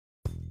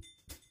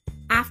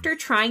After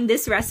trying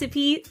this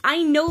recipe,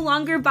 I no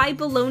longer buy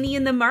bologna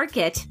in the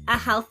market, a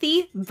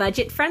healthy,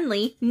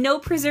 budget-friendly, no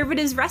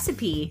preservatives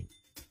recipe.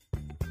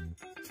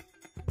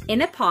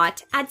 In a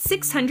pot, add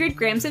 600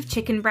 grams of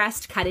chicken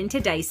breast cut into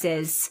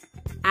dices.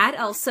 Add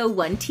also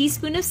 1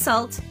 teaspoon of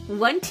salt,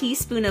 1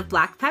 teaspoon of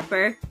black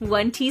pepper,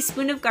 1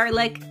 teaspoon of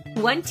garlic,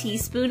 1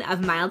 teaspoon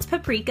of mild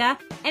paprika,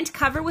 and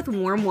cover with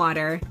warm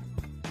water.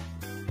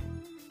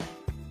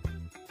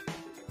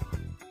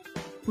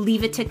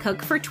 Leave it to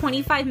cook for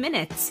 25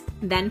 minutes,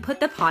 then put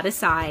the pot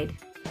aside.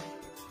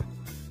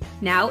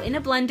 Now in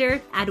a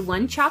blender, add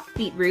 1 chopped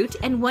beetroot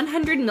and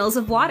 100 ml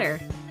of water.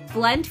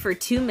 Blend for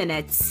 2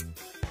 minutes.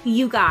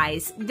 You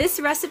guys, this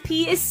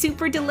recipe is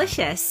super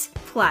delicious.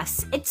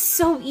 Plus, it's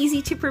so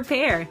easy to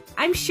prepare.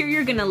 I'm sure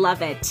you're gonna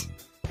love it.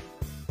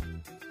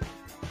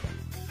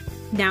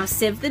 Now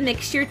sieve the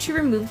mixture to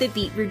remove the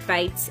beetroot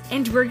bites,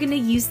 and we're gonna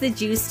use the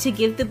juice to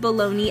give the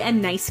bologna a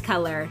nice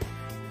color.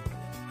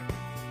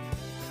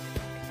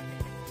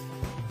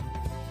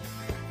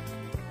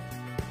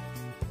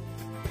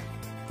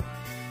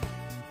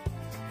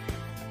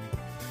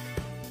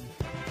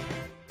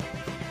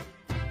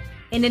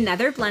 In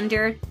another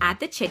blender, add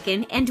the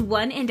chicken and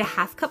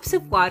 1½ cups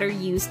of water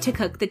used to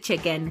cook the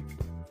chicken.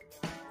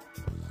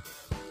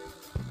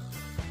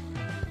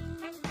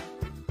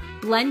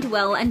 Blend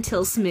well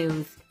until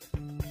smooth.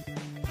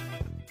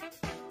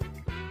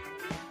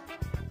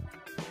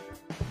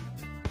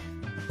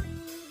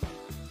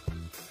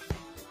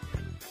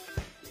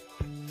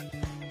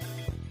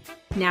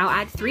 Now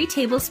add 3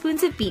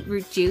 tablespoons of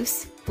beetroot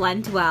juice.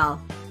 Blend well.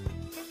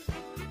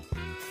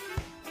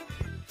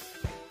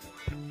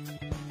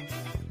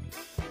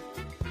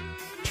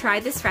 Try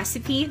this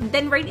recipe,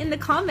 then write in the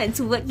comments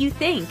what you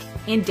think.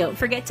 And don't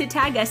forget to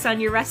tag us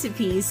on your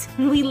recipes.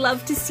 We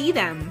love to see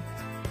them.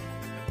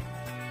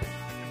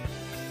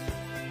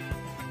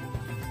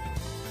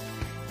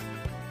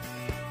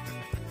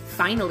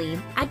 Finally,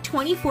 add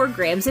 24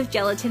 grams of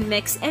gelatin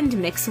mix and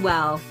mix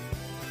well.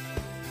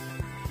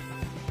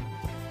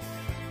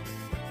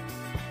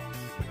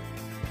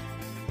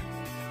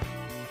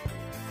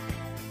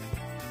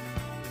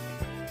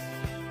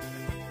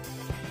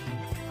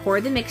 Pour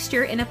the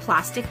mixture in a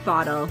plastic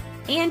bottle.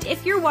 And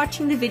if you're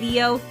watching the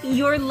video,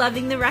 you're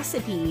loving the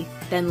recipe,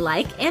 then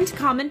like and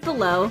comment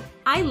below.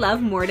 I love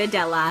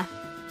mortadella.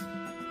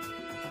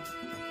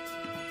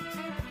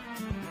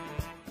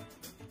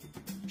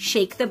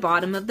 Shake the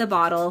bottom of the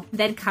bottle,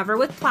 then cover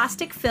with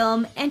plastic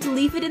film and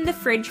leave it in the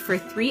fridge for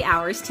 3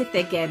 hours to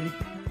thicken.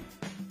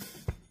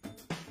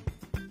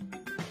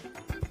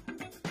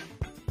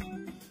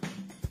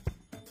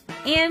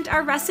 And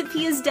our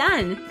recipe is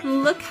done!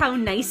 Look how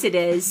nice it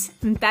is!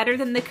 Better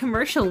than the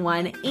commercial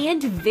one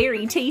and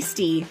very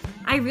tasty!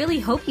 I really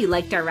hope you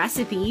liked our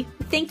recipe.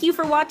 Thank you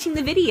for watching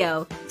the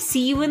video.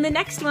 See you in the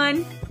next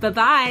one.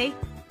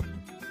 Bye-bye!